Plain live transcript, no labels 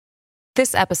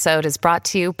This episode is brought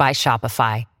to you by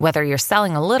Shopify. Whether you're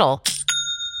selling a little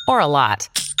or a lot,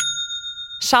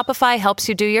 Shopify helps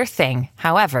you do your thing,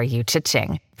 however you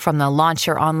cha-ching. From the launch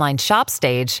your online shop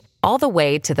stage, all the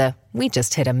way to the we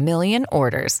just hit 1 million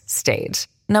orders stage.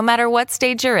 No matter what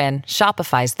stage you're in,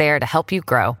 Shopify's there to help you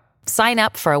grow. Sign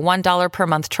up for a $1 per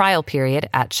month trial period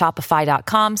at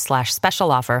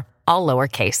shopify.com/special offer, all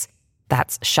lowercase.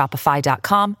 That's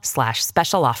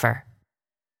shopify.com/special offer.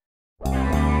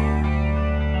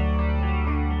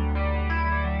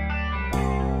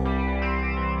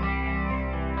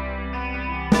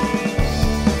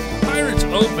 Pirates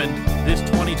opened this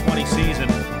 2020 season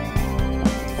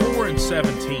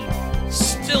 4-17.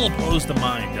 Still blows the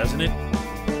mind, doesn't it?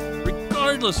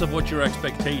 Regardless of what your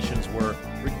expectations were,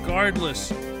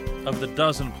 regardless of the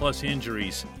dozen-plus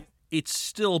injuries, it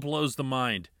still blows the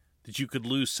mind that you could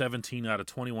lose 17 out of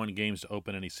 21 games to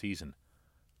open any season.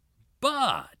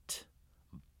 But,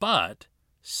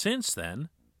 since then,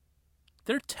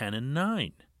 they're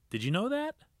 10-9. Did you know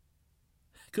that?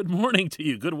 Good morning to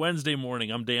you. Good Wednesday morning.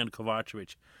 I'm Dan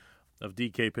Kovacevic of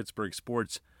DK Pittsburgh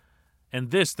Sports, and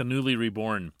this, the newly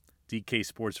reborn DK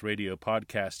Sports Radio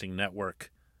Podcasting Network,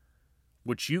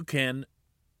 which you can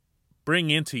bring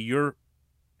into your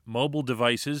mobile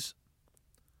devices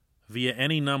via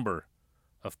any number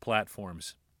of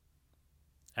platforms.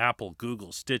 Apple,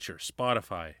 Google, Stitcher,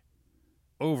 Spotify,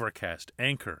 Overcast,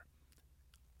 Anchor.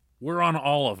 We're on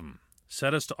all of them.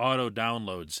 Set us to auto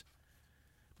downloads.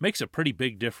 Makes a pretty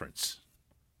big difference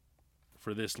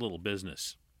for this little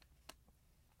business.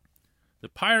 The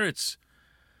Pirates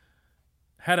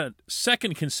had a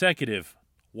second consecutive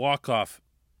walk-off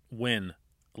win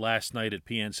last night at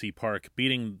PNC Park,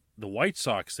 beating the White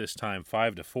Sox this time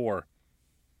 5-4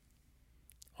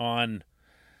 on,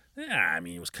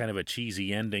 it was kind of a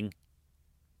cheesy ending.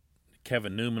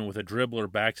 Kevin Newman with a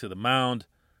dribbler back to the mound.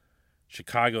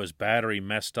 Chicago's battery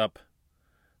messed up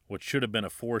what should have been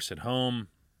a force at home.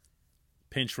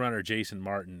 Pinch runner Jason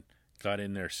Martin got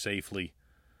in there safely.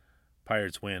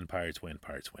 Pirates win.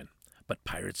 But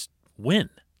Pirates win.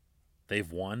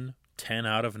 They've won 10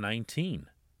 out of 19.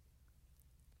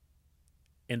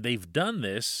 And they've done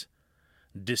this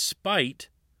despite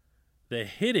the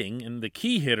hitting, and the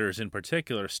key hitters in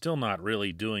particular, still not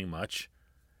really doing much.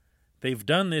 They've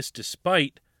done this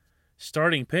despite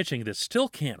starting pitching that still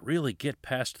can't really get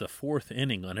past the fourth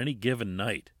inning on any given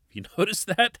night. You notice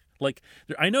that?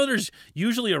 I know there's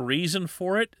usually a reason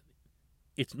for it.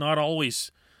 It's not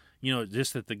always,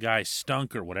 just that the guy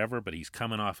stunk or whatever, but he's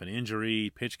coming off an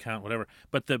injury, pitch count, whatever.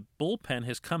 But the bullpen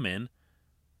has come in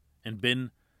and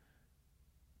been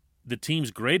the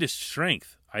team's greatest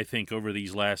strength, I think, over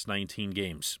these last 19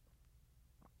 games.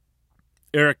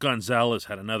 Eric Gonzalez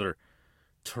had another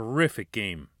terrific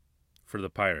game for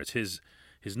the Pirates. His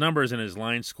numbers and his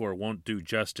line score won't do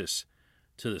justice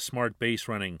to the smart base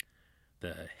running,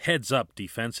 the heads-up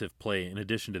defensive play, in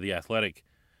addition to the athletic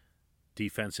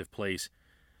defensive plays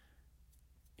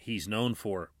he's known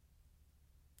for.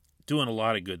 Doing a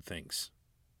lot of good things.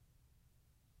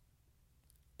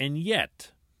 And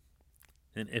yet,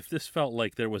 and if this felt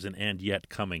like there was an and yet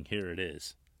coming, here it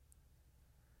is.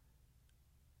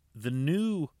 The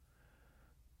new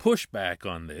pushback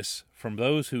on this from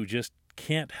those who just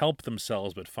can't help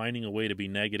themselves but finding a way to be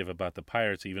negative about the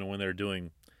Pirates even when they're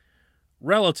doing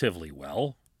relatively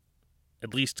well,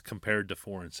 at least compared to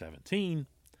 4-17,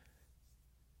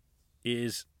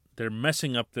 is they're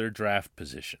messing up their draft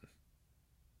position.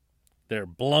 They're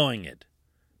blowing it.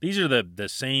 These are the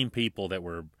same people that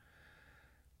were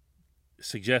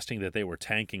suggesting that they were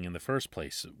tanking in the first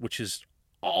place, which is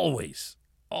always,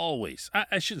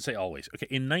 I shouldn't say always. Okay,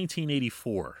 in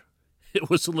 1984, it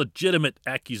was a legitimate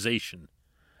accusation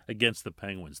against the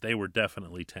Penguins. They were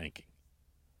definitely tanking.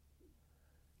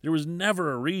 There was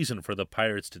never a reason for the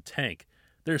Pirates to tank.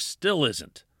 There still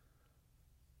isn't.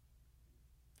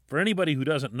 For anybody who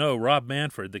doesn't know, Rob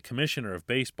Manfred, the commissioner of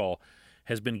baseball,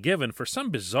 has been given, for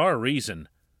some bizarre reason,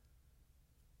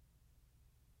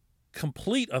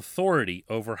 complete authority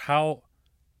over how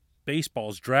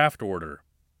baseball's draft order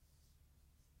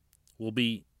will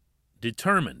be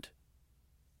determined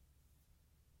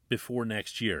before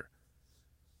next year.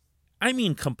 I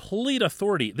mean, complete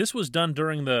authority. This was done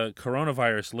during the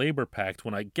coronavirus labor pact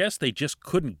when I guess they just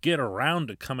couldn't get around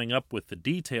to coming up with the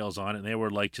details on it, and they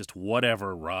were like, just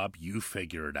whatever, Rob, you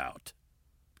figure it out.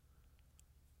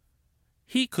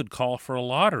 He could call for a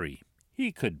lottery.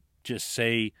 He could just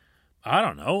say, I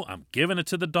don't know, I'm giving it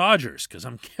to the Dodgers because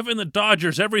I'm giving the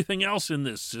Dodgers everything else in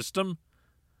this system.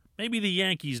 Maybe the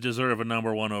Yankees deserve a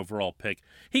number one overall pick.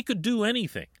 He could do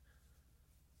anything.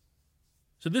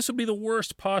 So this would be the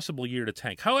worst possible year to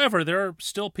tank. However, there are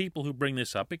still people who bring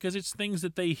this up because it's things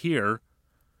that they hear,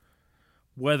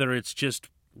 whether it's just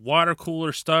water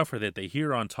cooler stuff or that they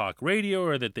hear on talk radio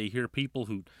or that they hear people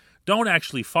who don't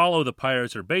actually follow the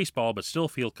Pirates or baseball but still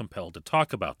feel compelled to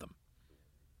talk about them.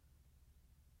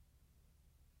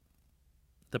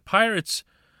 The Pirates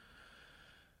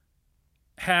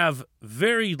have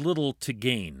very little to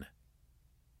gain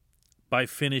by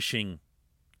finishing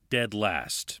dead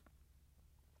last.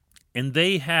 And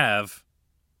they have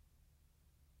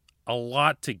a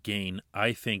lot to gain,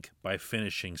 I think, by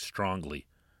finishing strongly.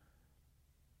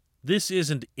 This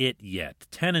isn't it yet.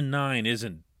 10-9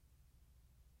 isn't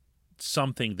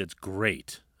something that's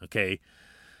great, okay?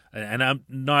 And I'm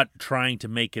not trying to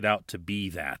make it out to be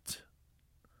that.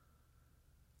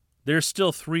 There's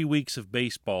still 3 weeks of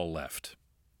baseball left.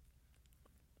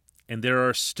 And there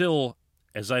are still,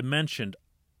 as I mentioned,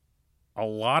 a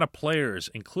lot of players,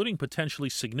 including potentially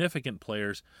significant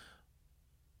players,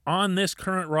 on this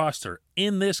current roster,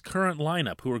 in this current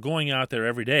lineup, who are going out there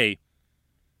every day,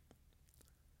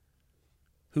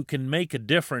 who can make a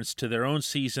difference to their own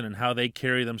season and how they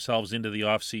carry themselves into the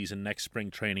offseason, next spring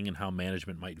training, and how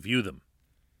management might view them.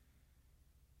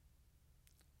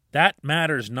 That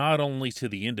matters not only to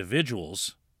the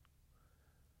individuals,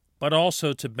 but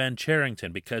also to Ben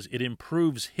Cherington, because it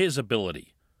improves his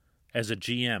ability as a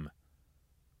GM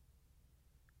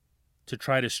to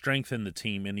try to strengthen the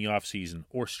team in the offseason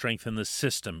or strengthen the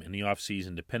system in the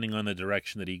offseason, depending on the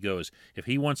direction that he goes. If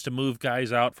he wants to move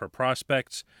guys out for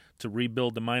prospects to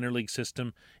rebuild the minor league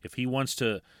system, if he wants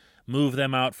to move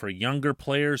them out for younger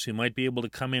players who might be able to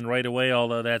come in right away,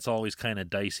 although that's always kind of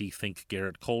dicey, think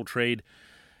Garrett Cole trade.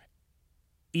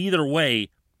 Either way,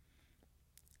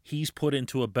 he's put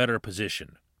into a better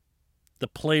position. The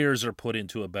players are put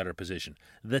into a better position.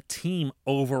 The team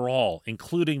overall,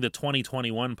 including the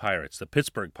 2021 Pirates, the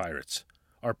Pittsburgh Pirates,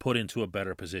 are put into a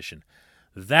better position.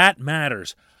 That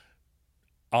matters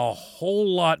a whole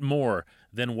lot more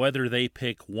than whether they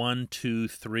pick 1, 2,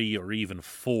 3, or even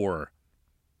 4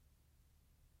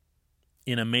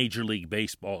 in a Major League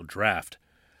Baseball draft.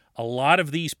 A lot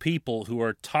of these people who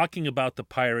are talking about the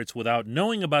Pirates without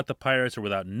knowing about the Pirates or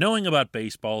without knowing about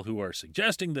baseball, who are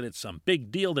suggesting that it's some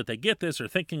big deal that they get this, are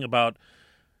thinking about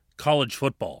college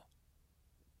football,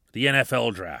 the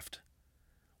NFL draft.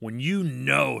 When you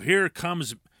know, here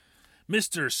comes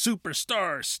Mr.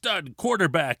 Superstar Stud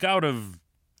Quarterback out of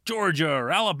Georgia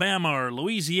or Alabama or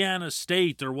Louisiana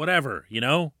State or whatever, you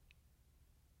know?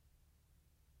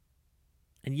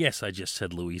 And yes, I just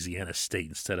said Louisiana State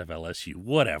instead of LSU.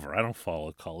 Whatever. I don't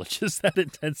follow colleges that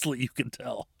intensely, you can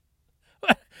tell.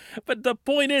 But the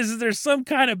point is there's some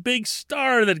kind of big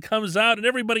star that comes out and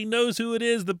everybody knows who it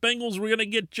is. The Bengals were going to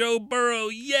get Joe Burrow.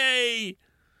 Yay!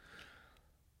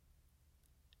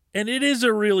 And it is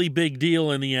a really big deal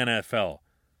in the NFL.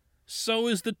 So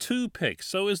is the 2 pick.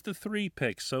 So is the 3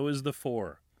 pick. So is the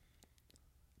 4.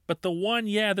 But the 1,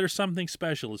 yeah, there's something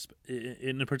special.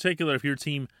 In particular, if your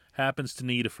team happens to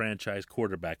need a franchise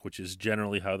quarterback, which is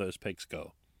generally how those picks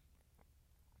go.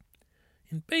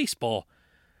 In baseball,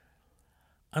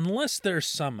 unless there's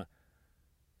some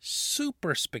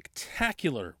super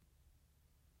spectacular,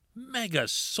 mega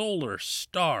solar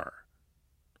star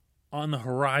on the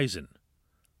horizon,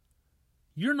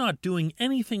 you're not doing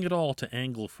anything at all to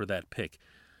angle for that pick.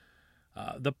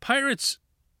 The Pirates,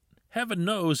 heaven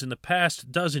knows, in the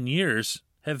past dozen years,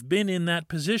 have been in that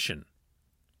position.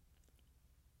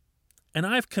 And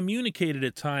I've communicated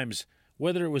at times,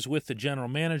 whether it was with the general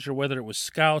manager, whether it was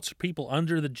scouts, people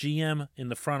under the GM in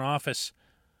the front office,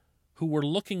 who were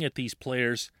looking at these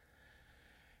players,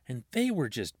 and they were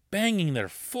just banging their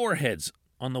foreheads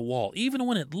on the wall, even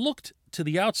when it looked to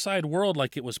the outside world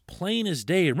like it was plain as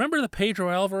day. Remember the Pedro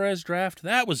Alvarez draft?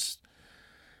 That was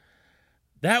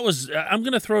I'm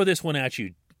going to throw this one at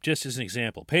you just as an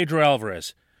example. Pedro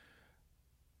Alvarez,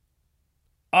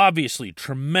 obviously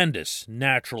tremendous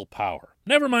natural power.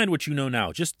 Never mind what you know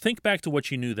now. Just think back to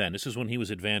what you knew then. This is when he was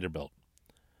at Vanderbilt.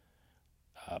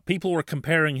 People were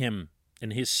comparing him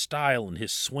and his style and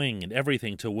his swing and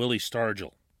everything to Willie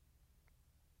Stargell.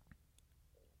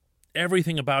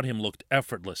 Everything about him looked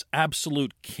effortless.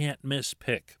 Absolute can't-miss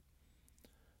pick.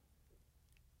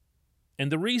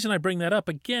 And the reason I bring that up,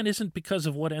 again, isn't because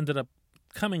of what ended up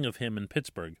coming of him in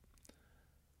Pittsburgh,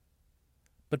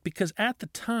 but because at the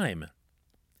time,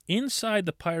 inside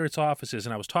the Pirates' offices,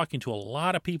 and I was talking to a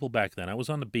lot of people back then, I was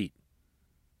on the beat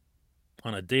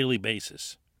on a daily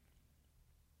basis,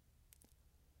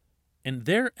 and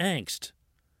their angst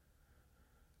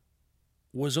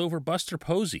was over Buster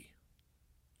Posey,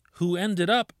 who ended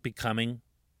up becoming,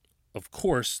 of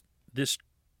course, this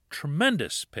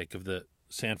tremendous pick of the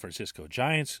San Francisco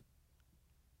Giants.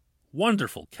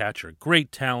 Wonderful catcher,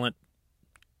 great talent.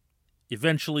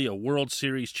 Eventually a World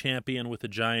Series champion with the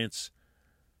Giants.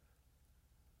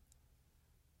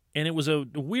 And it was a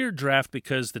weird draft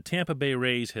because the Tampa Bay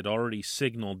Rays had already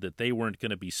signaled that they weren't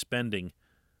going to be spending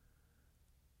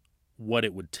what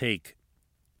it would take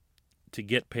to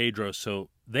get Pedro. So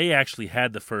they actually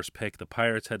had the first pick. The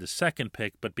Pirates had the second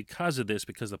pick. But because of this,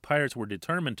 because the Pirates were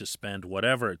determined to spend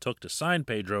whatever it took to sign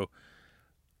Pedro,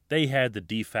 they had the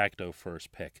de facto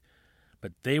first pick.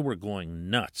 But they were going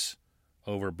nuts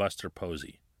over Buster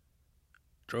Posey.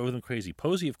 Drove them crazy.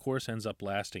 Posey, of course, ends up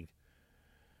lasting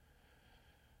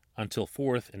until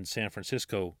fourth, and San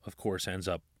Francisco, of course, ends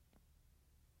up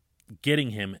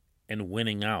getting him and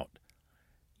winning out.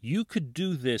 You could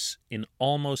do this in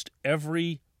almost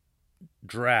every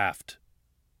draft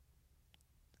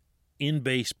in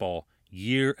baseball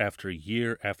year after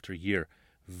year after year.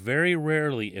 Very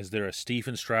rarely is there a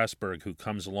Stephen Strasburg who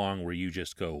comes along where you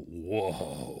just go,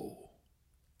 whoa,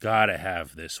 gotta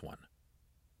have this one.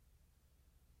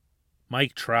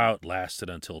 Mike Trout lasted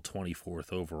until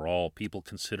 24th overall. People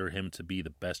consider him to be the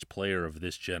best player of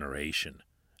this generation.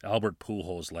 Albert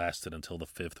Pujols lasted until the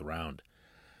 5th round.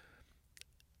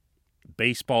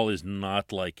 Baseball is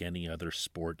not like any other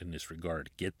sport in this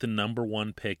regard. Get the number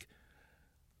one pick,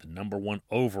 the number one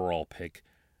overall pick,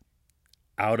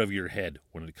 out of your head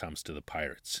when it comes to the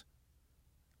Pirates.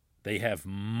 They have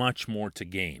much more to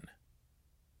gain.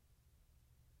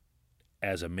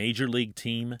 As a major league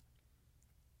team,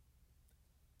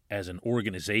 as an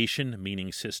organization,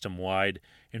 meaning system-wide,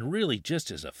 and really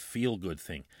just as a feel-good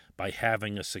thing by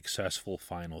having a successful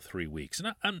final 3 weeks.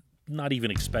 And I'm not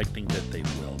even expecting that they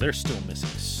will. They're still missing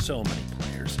so many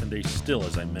players, and they still,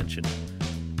 as I mentioned,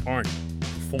 aren't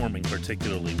performing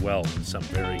particularly well in some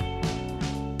very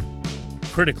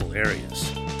critical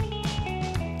areas.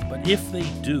 But if they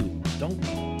do, don't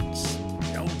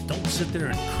sit there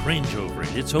and cringe over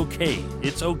it. It's okay.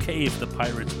 It's okay if the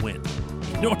Pirates win.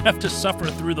 You don't have to suffer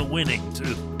through the winning,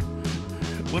 too.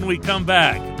 When we come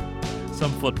back,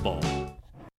 some football.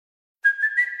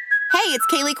 Hey, it's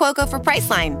Kaylee Cuoco for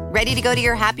Priceline. Ready to go to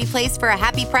your happy place for a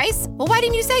happy price? Well, why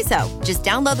didn't you say so? Just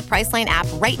download the Priceline app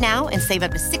right now and save up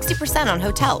to 60% on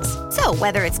hotels. So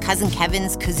whether it's Cousin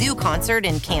Kevin's Kazoo Concert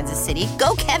in Kansas City,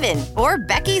 go Kevin, or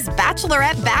Becky's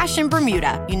Bachelorette Bash in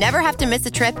Bermuda, you never have to miss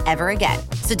a trip ever again.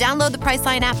 So download the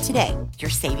Priceline app today. Your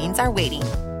savings are waiting.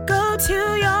 Go to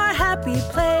your happy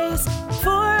place for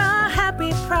a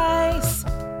happy price.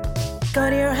 Go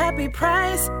to your happy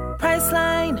price,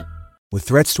 Priceline. With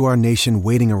threats to our nation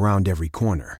waiting around every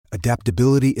corner,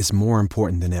 adaptability is more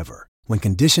important than ever. When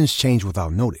conditions change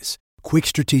without notice, quick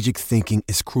strategic thinking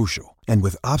is crucial. And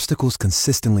with obstacles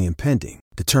consistently impending,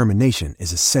 determination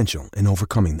is essential in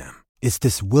overcoming them. It's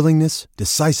this willingness,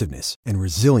 decisiveness, and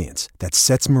resilience that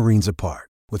sets Marines apart.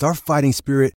 With our fighting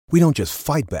spirit, we don't just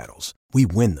fight battles, we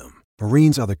win them.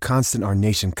 Marines are the constant our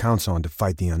nation counts on to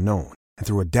fight the unknown. And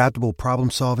through adaptable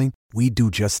problem solving, we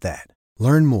do just that.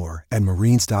 Learn more at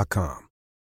Marines.com.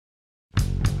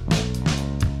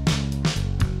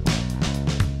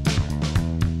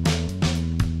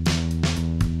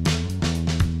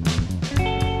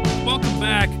 Welcome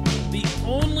back. The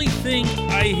only thing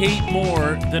I hate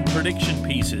more than prediction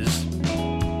pieces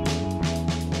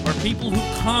are people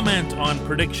who comment on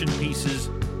prediction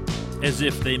pieces as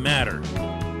if they matter.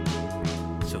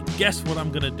 So guess what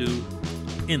I'm going to do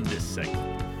in this segment.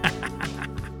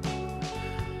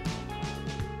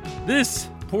 This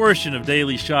portion of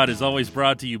Daily Shot is always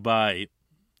brought to you by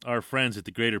our friends at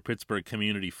the Greater Pittsburgh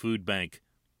Community Food Bank.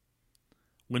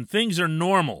 When things are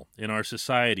normal in our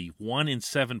society, 1 in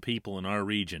 7 people in our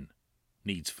region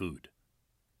needs food.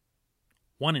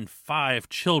 1 in 5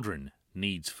 children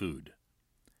needs food.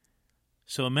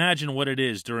 So imagine what it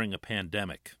is during a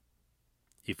pandemic.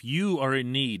 If you are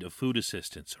in need of food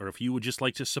assistance, or if you would just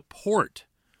like to support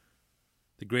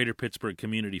the Greater Pittsburgh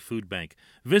Community Food Bank,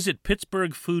 visit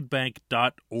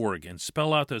pittsburghfoodbank.org and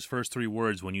spell out those first 3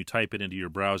 words when you type it into your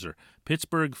browser,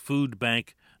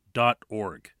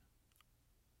 pittsburghfoodbank.org.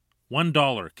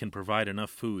 $1 can provide enough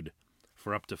food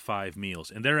for up to 5 meals,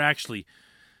 and they're actually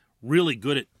really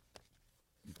good at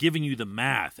giving you the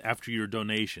math after your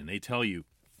donation. They tell you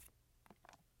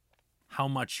how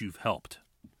much you've helped.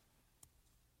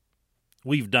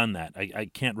 We've done that. I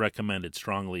can't recommend it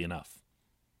strongly enough.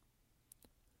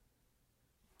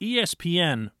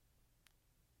 ESPN,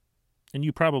 and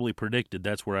you probably predicted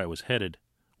that's where I was headed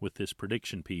with this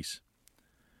prediction piece,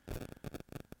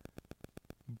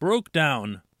 broke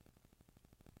down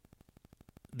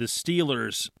the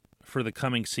Steelers for the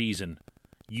coming season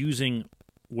using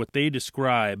what they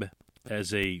describe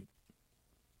as a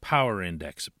Power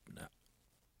index.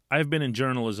 I've been in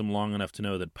journalism long enough to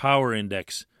know that power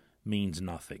index means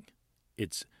nothing.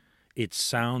 It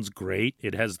sounds great.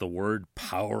 It has the word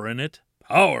power in it.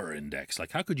 Power index.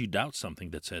 Like, how could you doubt something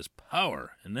that says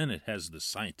power? And then it has the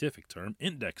scientific term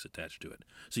index attached to it.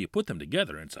 So you put them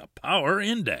together and it's a power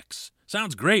index.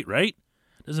 Sounds great, right?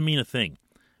 Doesn't mean a thing.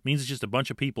 It means it's just a bunch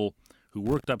of people who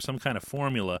worked up some kind of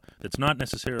formula that's not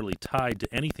necessarily tied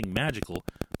to anything magical,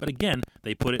 but again,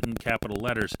 they put it in capital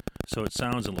letters so it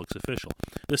sounds and looks official.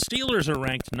 The Steelers are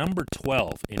ranked number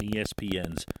 12 in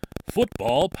ESPN's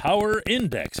Football Power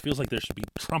Index. Feels like there should be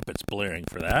trumpets blaring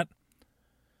for that.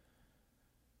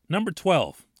 Number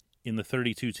 12 in the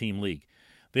 32-team league.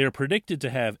 They are predicted to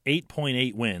have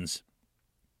 8.8 wins,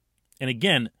 and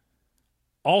again,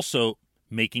 also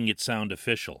making it sound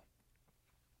official.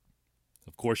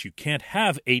 Of course, you can't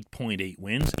have 8.8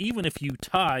 wins, even if you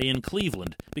tie in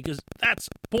Cleveland, because that's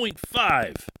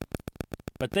 0.5.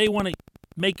 But they want to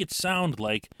make it sound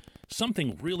like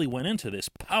something really went into this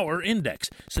power index,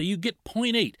 so you get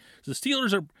 0.8. So the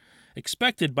Steelers are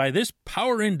expected by this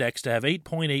power index to have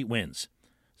 8.8 wins.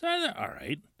 So, all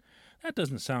right, that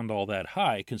doesn't sound all that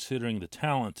high, considering the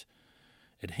talent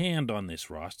at hand on this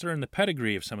roster and the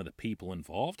pedigree of some of the people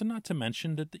involved, and not to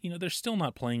mention that they're still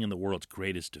not playing in the world's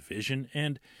greatest division,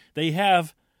 and they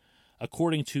have,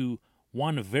 according to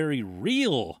one very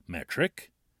real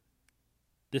metric,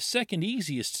 the second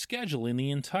easiest schedule in the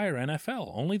entire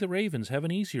NFL. Only the Ravens have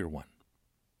an easier one.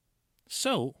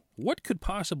 So, what could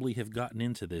possibly have gotten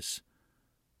into this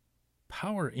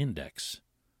power index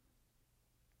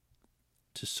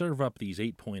to serve up these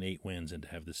 8.8 wins and to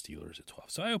have the Steelers at 12.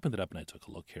 So I opened it up and I took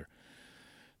a look here.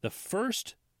 The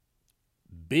first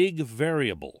big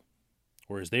variable,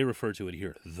 or as they refer to it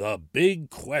here, the big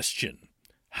question.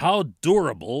 How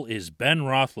durable is Ben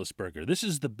Roethlisberger? This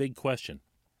is the big question.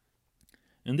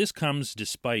 And this comes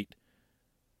despite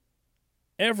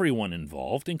everyone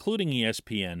involved, including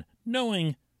ESPN,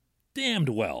 knowing damned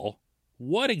well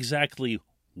what exactly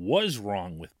was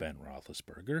wrong with Ben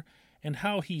Roethlisberger and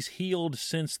how he's healed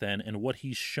since then and what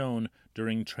he's shown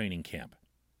during training camp.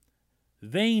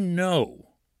 They know,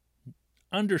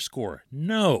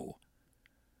 know,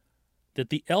 that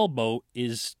the elbow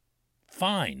is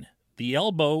fine. The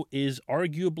elbow is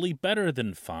arguably better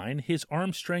than fine. His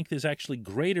arm strength is actually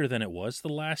greater than it was the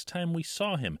last time we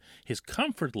saw him. His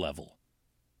comfort level,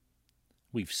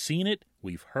 we've seen it,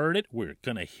 we've heard it, we're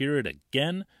going to hear it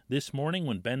again this morning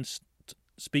when Ben's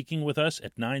speaking with us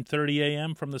at 9:30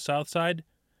 a.m. from the South Side.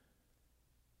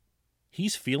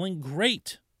 He's feeling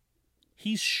great.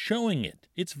 He's showing it.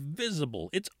 It's visible.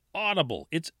 It's audible.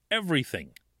 It's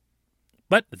everything.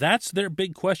 But that's their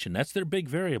big question. That's their big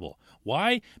variable.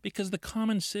 Why? Because the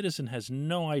common citizen has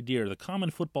no idea. The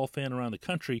common football fan around the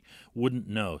country wouldn't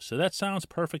know. So that sounds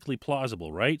perfectly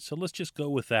plausible, right? So let's just go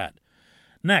with that.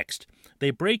 Next, they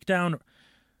break down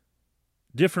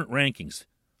different rankings.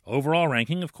 Overall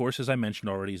ranking, of course, as I mentioned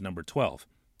already, is number 12.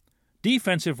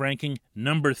 Defensive ranking,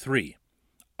 number 3.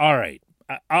 All right,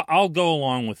 I'll go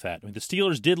along with that. I mean, the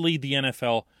Steelers did lead the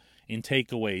NFL in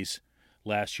takeaways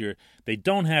last year. They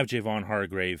don't have Javon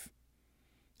Hargrave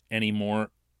anymore,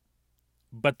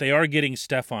 but they are getting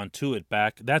Stephon Tuitt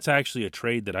back. That's actually a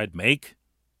trade that I'd make.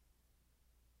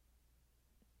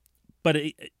 But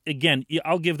again,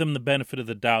 I'll give them the benefit of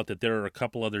the doubt that there are a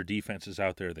couple other defenses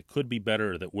out there that could be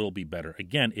better or that will be better.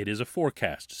 Again, it is a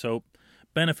forecast, so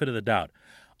benefit of the doubt.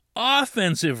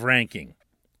 Offensive ranking,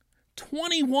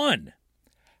 21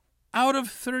 out of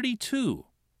 32.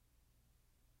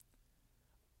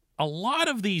 A lot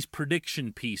of these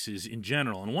prediction pieces in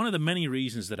general, and one of the many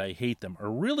reasons that I hate them,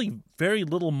 are really very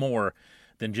little more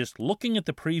than just looking at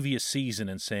the previous season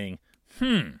and saying,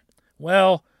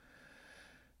 well,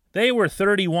 they were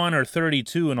 31 or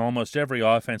 32 in almost every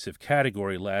offensive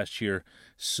category last year,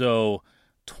 so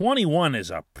 21 is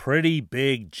a pretty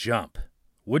big jump.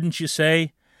 Wouldn't you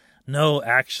say? No,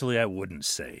 actually, I wouldn't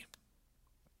say.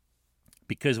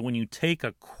 Because when you take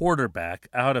a quarterback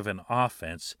out of an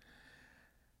offense,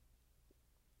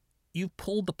 you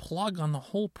pulled the plug on the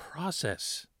whole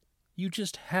process. You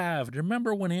just have. Do you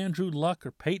remember when Andrew Luck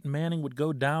or Peyton Manning would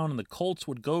go down and the Colts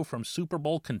would go from Super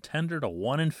Bowl contender to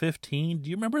 1-15? Do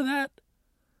you remember that?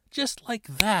 Just like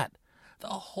that. The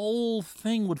whole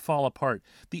thing would fall apart.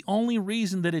 The only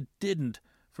reason that it didn't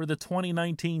for the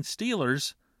 2019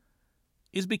 Steelers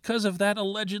is because of that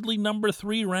allegedly number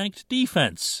 3 ranked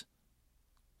defense,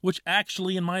 which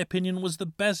actually, in my opinion, was the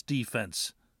best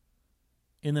defense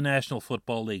in the National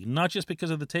Football League, not just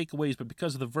because of the takeaways, but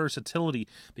because of the versatility,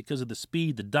 because of the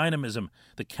speed, the dynamism,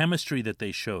 the chemistry that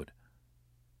they showed.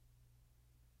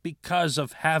 because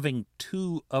of having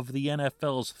two of the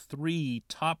NFL's three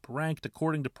top-ranked,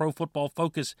 according to Pro Football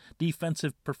Focus,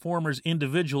 defensive performers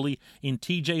individually in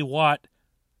T.J. Watt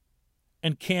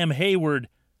and Cam Hayward,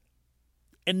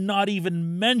 and not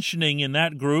even mentioning in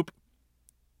that group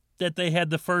that they had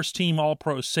the first-team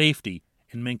All-Pro safety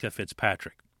in Minkah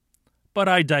Fitzpatrick. But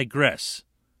I digress.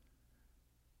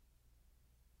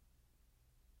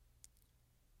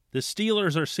 The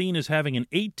Steelers are seen as having an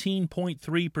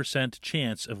 18.3%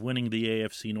 chance of winning the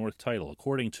AFC North title,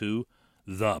 according to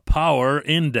the Power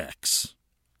Index.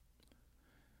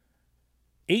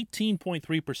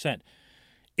 18.3%.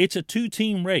 It's a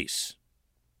two-team race.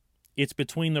 It's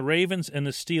between the Ravens and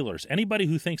the Steelers. Anybody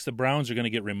who thinks the Browns are going to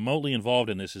get remotely involved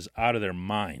in this is out of their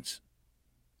minds,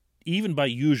 even by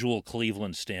usual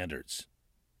Cleveland standards.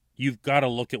 You've got to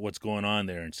look at what's going on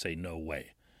there and say, no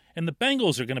way. And the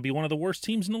Bengals are going to be one of the worst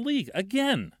teams in the league,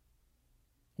 again,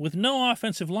 with no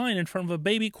offensive line in front of a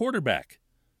baby quarterback.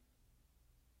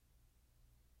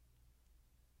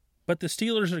 But the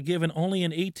Steelers are given only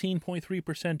an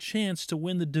 18.3% chance to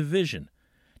win the division.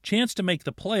 Chance to make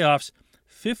the playoffs,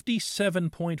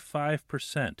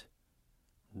 57.5%.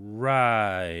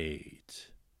 Right.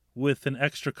 With an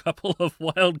extra couple of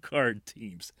wild card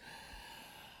teams.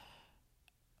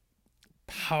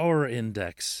 Power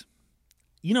Index.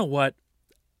 You know what?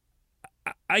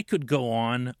 I could go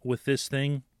on with this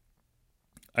thing.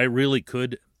 I really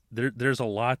could. There's a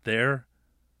lot there.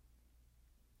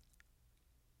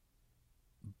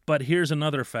 But here's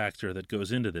another factor that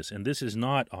goes into this, and this is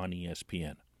not on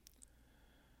ESPN.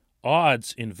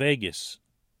 Odds in Vegas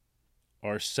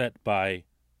are set by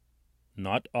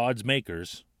not odds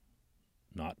makers,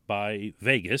 not by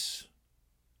Vegas,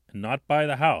 and not by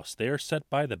the house. They are set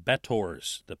by the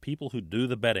bettors, the people who do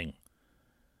the betting.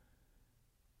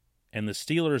 And the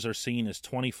Steelers are seen as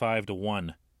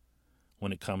 25-1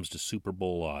 when it comes to Super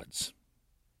Bowl odds.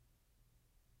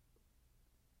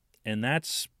 And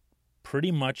that's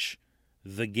pretty much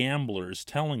the gamblers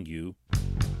telling you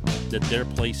that they're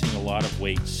placing a lot of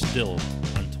weight still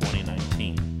on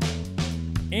 2019.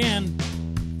 And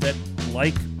that,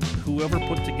 like whoever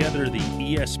put together the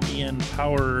ESPN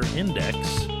Power Index,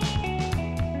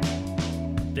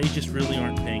 they just really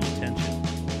aren't paying attention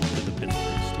to the Pittsburgh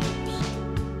Steelers.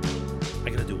 I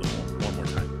gotta do it one more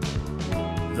time.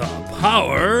 The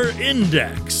Power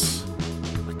Index.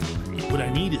 What I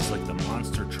need is like the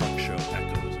monster truck show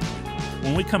echoes.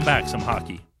 When we come back, some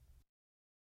hockey.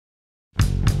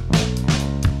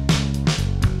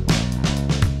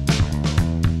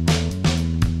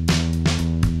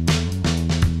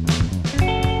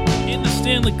 In the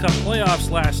Stanley Cup playoffs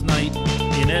last night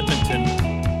in Edmonton,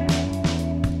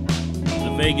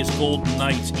 the Vegas Golden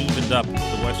Knights evened up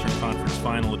the Western Conference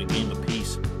Final at a game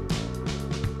apiece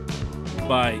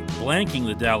by blanking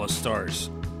the Dallas Stars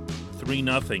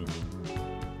 3-0.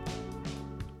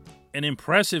 An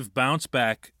impressive bounce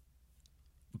back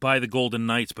by the Golden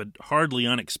Knights, but hardly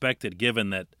unexpected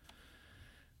given that,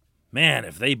 man,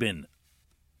 have they been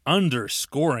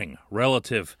underscoring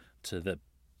relative to the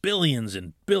billions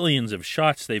and billions of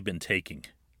shots they've been taking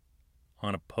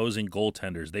on opposing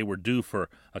goaltenders. They were due for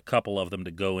a couple of them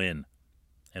to go in.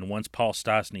 And once Paul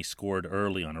Stastny scored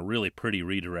early on a really pretty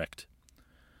redirect,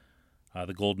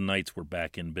 the Golden Knights were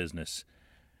back in business.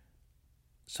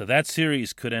 So that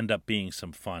series could end up being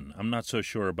some fun. I'm not so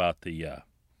sure about the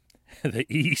the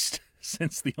East,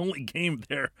 since the only game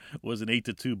there was an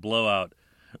 8-2 blowout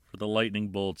for the Lightning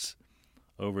Bolts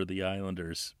over the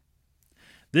Islanders.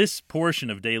 This portion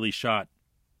of Daily Shot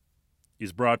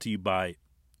is brought to you by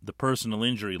the personal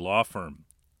injury law firm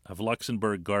of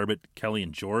Luxembourg, Garbett, Kelly,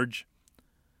 and George.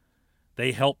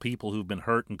 They help people who've been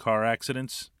hurt in car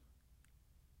accidents,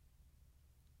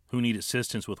 who need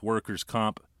assistance with workers'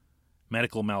 comp,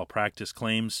 medical malpractice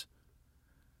claims.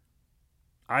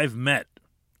 I've met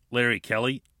Larry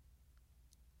Kelly.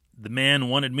 The man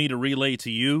wanted me to relay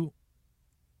to you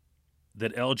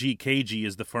that LGKG,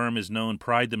 as the firm is known,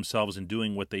 pride themselves in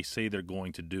doing what they say they're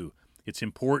going to do. It's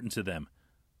important to them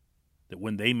that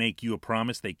when they make you a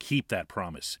promise, they keep that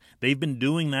promise. They've been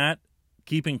doing that,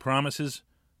 keeping promises,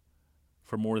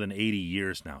 for more than 80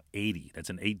 years now. 80. That's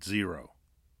an 80.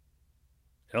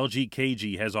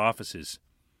 LGKG has offices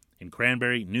in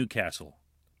Cranberry, Newcastle,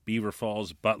 Beaver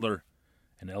Falls, Butler,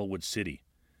 and Elwood City.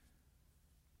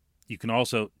 You can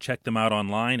also check them out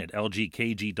online at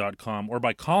lgkg.com or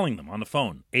by calling them on the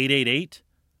phone,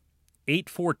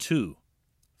 888-842-5454.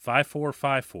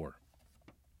 I'm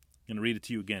going to read it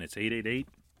to you again. It's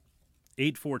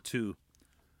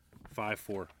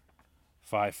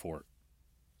 888-842-5454.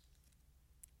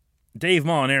 Dave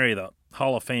Molinari, the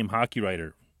Hall of Fame hockey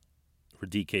writer for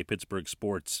DK Pittsburgh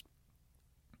Sports,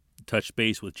 touched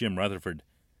base with Jim Rutherford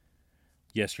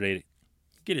yesterday to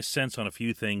get his sense on a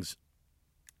few things.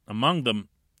 Among them,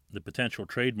 the potential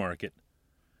trade market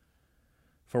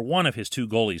for one of his two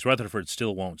goalies. Rutherford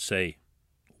still won't say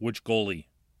which goalie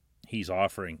he's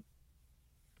offering.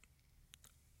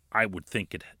 I know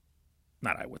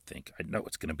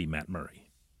it's going to be Matt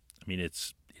Murray. I mean,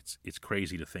 it's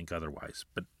crazy to think otherwise.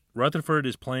 But Rutherford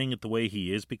is playing it the way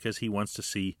he is because he wants to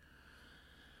see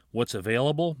what's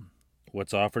available,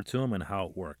 what's offered to him, and how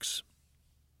it works.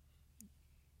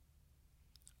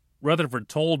 Rutherford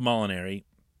told Molinari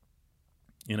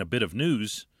in a bit of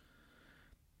news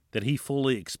that he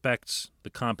fully expects the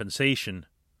compensation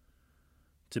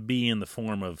to be in the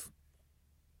form of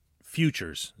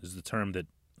futures, is the term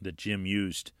that Jim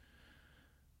used.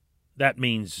 That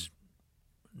means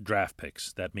draft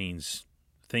picks. That means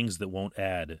things that won't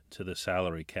add to the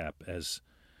salary cap. As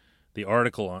the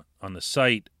article on the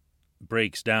site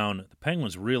breaks down, the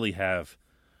Penguins really have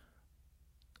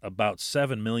about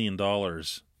 $7 million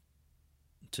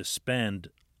to spend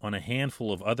on a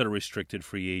handful of other restricted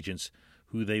free agents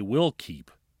who they will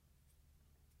keep.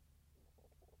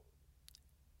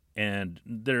 And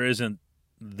there isn't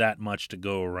that much to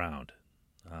go around.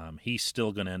 He's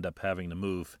still going to end up having to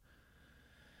move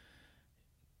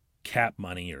cap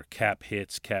money or cap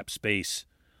hits, cap space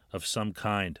of some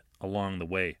kind along the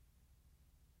way.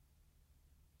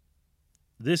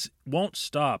 This won't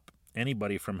stop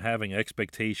anybody from having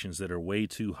expectations that are way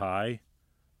too high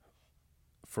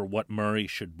for what Murray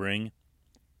should bring.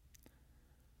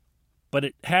 But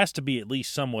it has to be at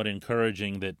least somewhat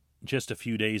encouraging that just a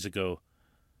few days ago,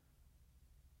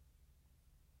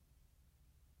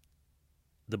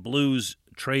 the Blues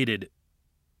traded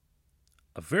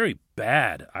a very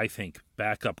bad, I think,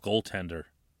 backup goaltender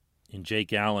in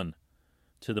Jake Allen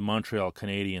to the Montreal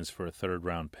Canadiens for a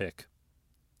third-round pick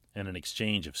and an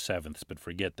exchange of sevenths, but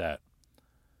forget that.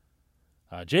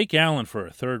 Jake Allen for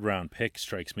a third-round pick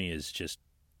strikes me as just,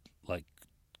 like,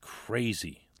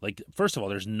 crazy. Like, first of all,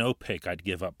 there's no pick I'd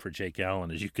give up for Jake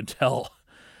Allen, as you can tell.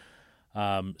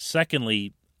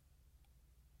 Secondly,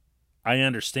 I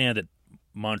understand that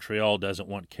Montreal doesn't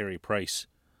want Carey Price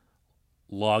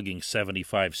logging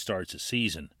 75 starts a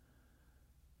season,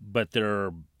 but there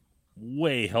are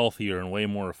way healthier and way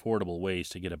more affordable ways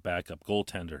to get a backup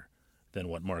goaltender than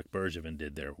what Marc Bergevin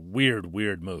did there.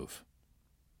 Weird move.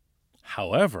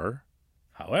 However,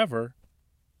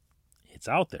 it's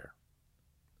out there.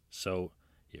 So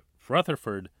if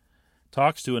Rutherford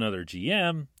talks to another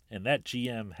GM, and that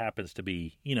GM happens to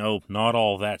be, not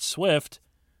all that swift,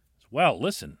 well,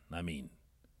 listen, I mean,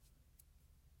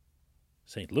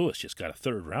 St. Louis just got a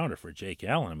third-rounder for Jake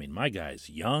Allen. I mean, my guy's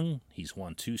young. He's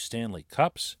won 2 Stanley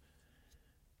Cups.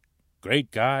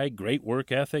 Great guy, great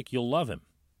work ethic. You'll love him.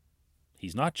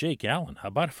 He's not Jake Allen. How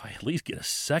about if I at least get a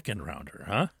second-rounder,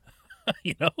 huh?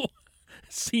 It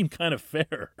seemed kind of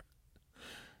fair.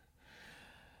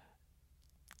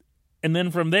 And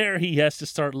then from there, he has to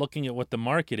start looking at what the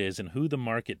market is and who the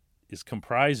market is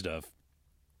comprised of,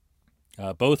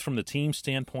 both from the team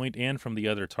standpoint and from the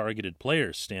other targeted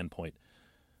players' standpoint.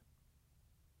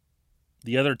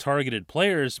 The other targeted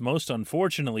players, most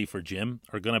unfortunately for Jim,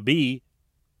 are going to be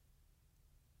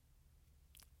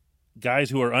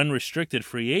guys who are unrestricted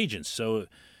free agents. So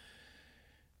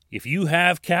if you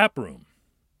have cap room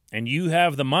and you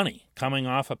have the money coming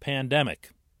off a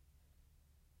pandemic,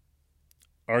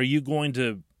 are you going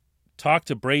to talk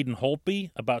to Braden Holtby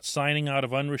about signing out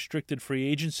of unrestricted free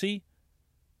agency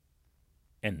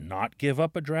and not give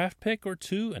up a draft pick or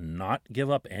two and not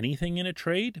give up anything in a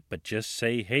trade, but just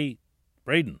say, hey,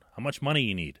 Braden, how much money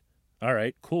you need? All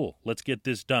right, cool. Let's get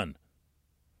this done.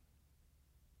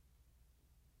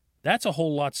 That's a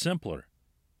whole lot simpler.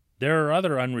 There are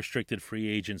other unrestricted free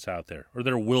agents out there, or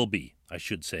there will be, I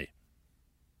should say,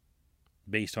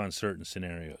 based on certain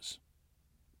scenarios.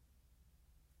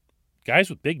 Guys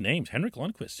with big names. Henrik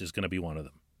Lundqvist is going to be one of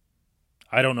them.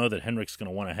 I don't know that Henrik's going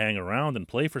to want to hang around and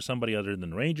play for somebody other than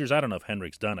the Rangers. I don't know if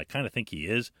Henrik's done. I kind of think he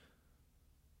is.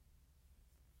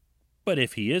 But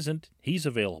if he isn't, he's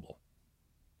available.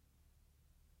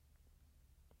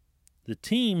 The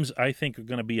teams, I think, are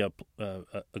going to be a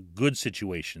good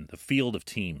situation, the field of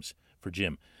teams for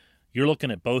Jim. You're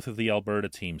looking at both of the Alberta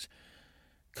teams.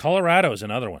 Colorado's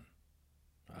another one.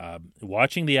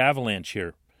 Watching the Avalanche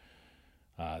here,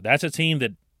 that's a team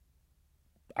that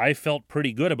I felt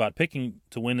pretty good about picking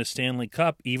to win the Stanley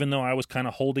Cup, even though I was kind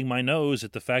of holding my nose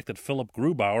at the fact that Philip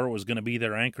Grubauer was going to be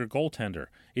their anchor goaltender.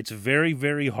 It's very,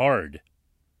 very hard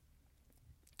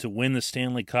to win the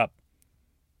Stanley Cup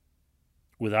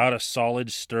without a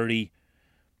solid, sturdy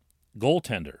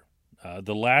goaltender.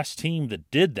 The last team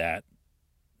that did that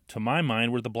to my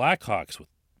mind, were the Blackhawks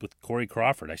with Corey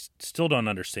Crawford. I still don't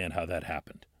understand how that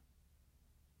happened.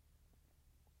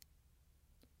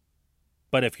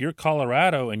 But if you're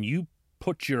Colorado and you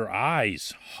put your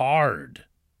eyes hard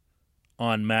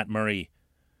on Matt Murray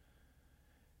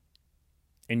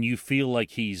and you feel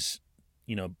like he's,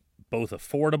 both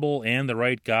affordable and the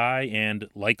right guy, and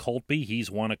like Holtby, he's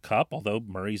won a cup, although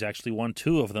Murray's actually won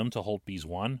 2 of them to Holtby's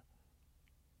 1.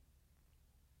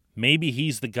 Maybe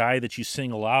he's the guy that you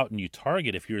single out and you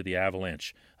target if you're the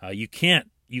Avalanche. You can't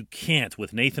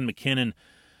with Nathan MacKinnon,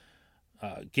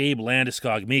 Gabe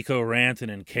Landeskog, Mikko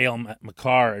Rantanen, Cale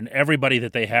Makar, and everybody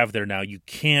that they have there now. You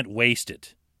can't waste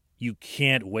it. You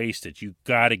can't waste it. You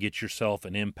got to get yourself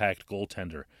an impact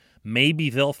goaltender. Maybe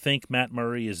they'll think Matt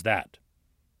Murray is that.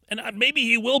 And maybe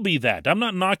he will be that. I'm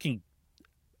not knocking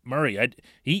Murray.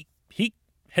 He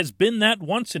has been that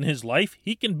once in his life.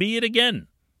 He can be it again.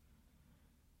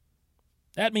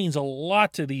 That means a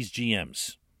lot to these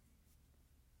GMs.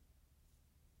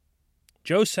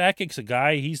 Joe Sakic's a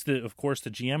guy, he's of course the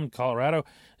GM in Colorado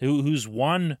who's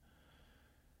won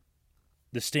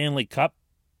the Stanley Cup.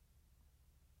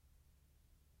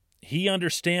 He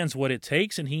understands what it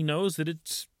takes, and he knows that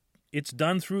it's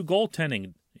done through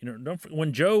goaltending.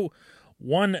 When Joe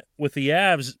won with the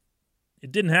Avs,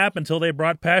 it didn't happen until they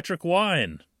brought Patrick Waugh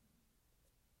in.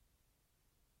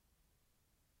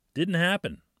 Didn't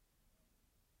happen.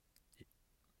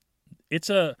 It's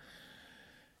going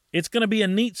to be a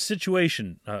neat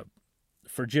situation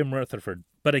for Jim Rutherford.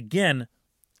 But again,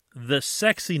 the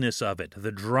sexiness of it,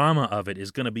 the drama of it is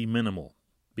going to be minimal,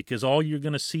 because all you're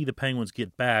going to see the Penguins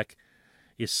get back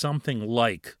is something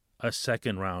like a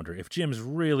second rounder. If Jim's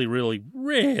really, really,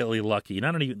 really lucky, and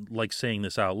I don't even like saying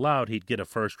this out loud, he'd get a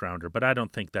first rounder, but I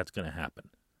don't think that's going to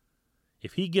happen.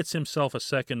 If he gets himself a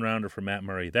second rounder for Matt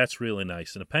Murray, that's really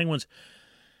nice. And the Penguins,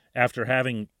 after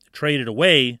having traded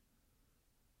away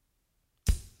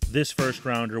this first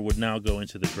rounder, would now go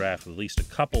into the draft with at least a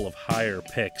couple of higher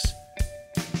picks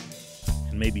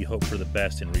and maybe hope for the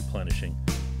best in replenishing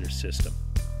their system.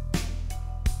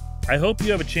 I hope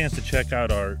you have a chance to check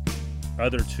out our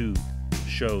other 2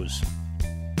 shows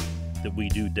that we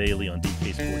do daily on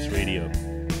DK Sports Radio.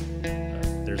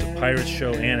 There's a Pirates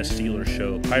show and a Steelers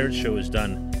show. The Pirates show is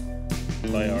done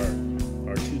by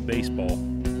our 2 baseball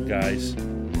guys,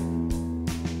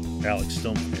 Alex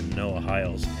Stumpf and Noah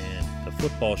Hiles, and the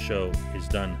football show is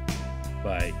done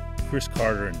by Chris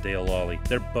Carter and Dale Lawley.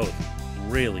 They're both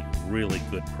really, really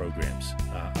good programs.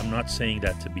 I'm not saying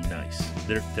that to be nice.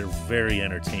 They're very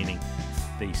entertaining.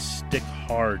 They stick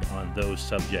hard on those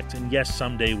subjects. And yes,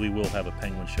 someday we will have a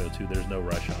Penguin show too. There's no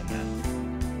rush on that.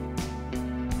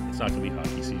 It's not going to be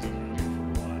hockey season around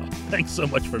here for a while. Thanks so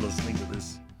much for listening to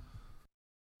this.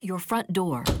 Your front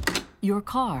door, your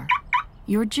car,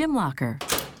 your gym locker,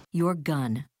 your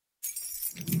gun.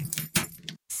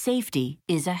 Safety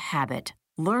is a habit.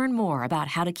 Learn more about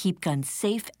how to keep guns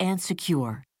safe and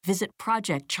secure. Visit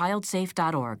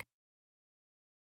ProjectChildSafe.org.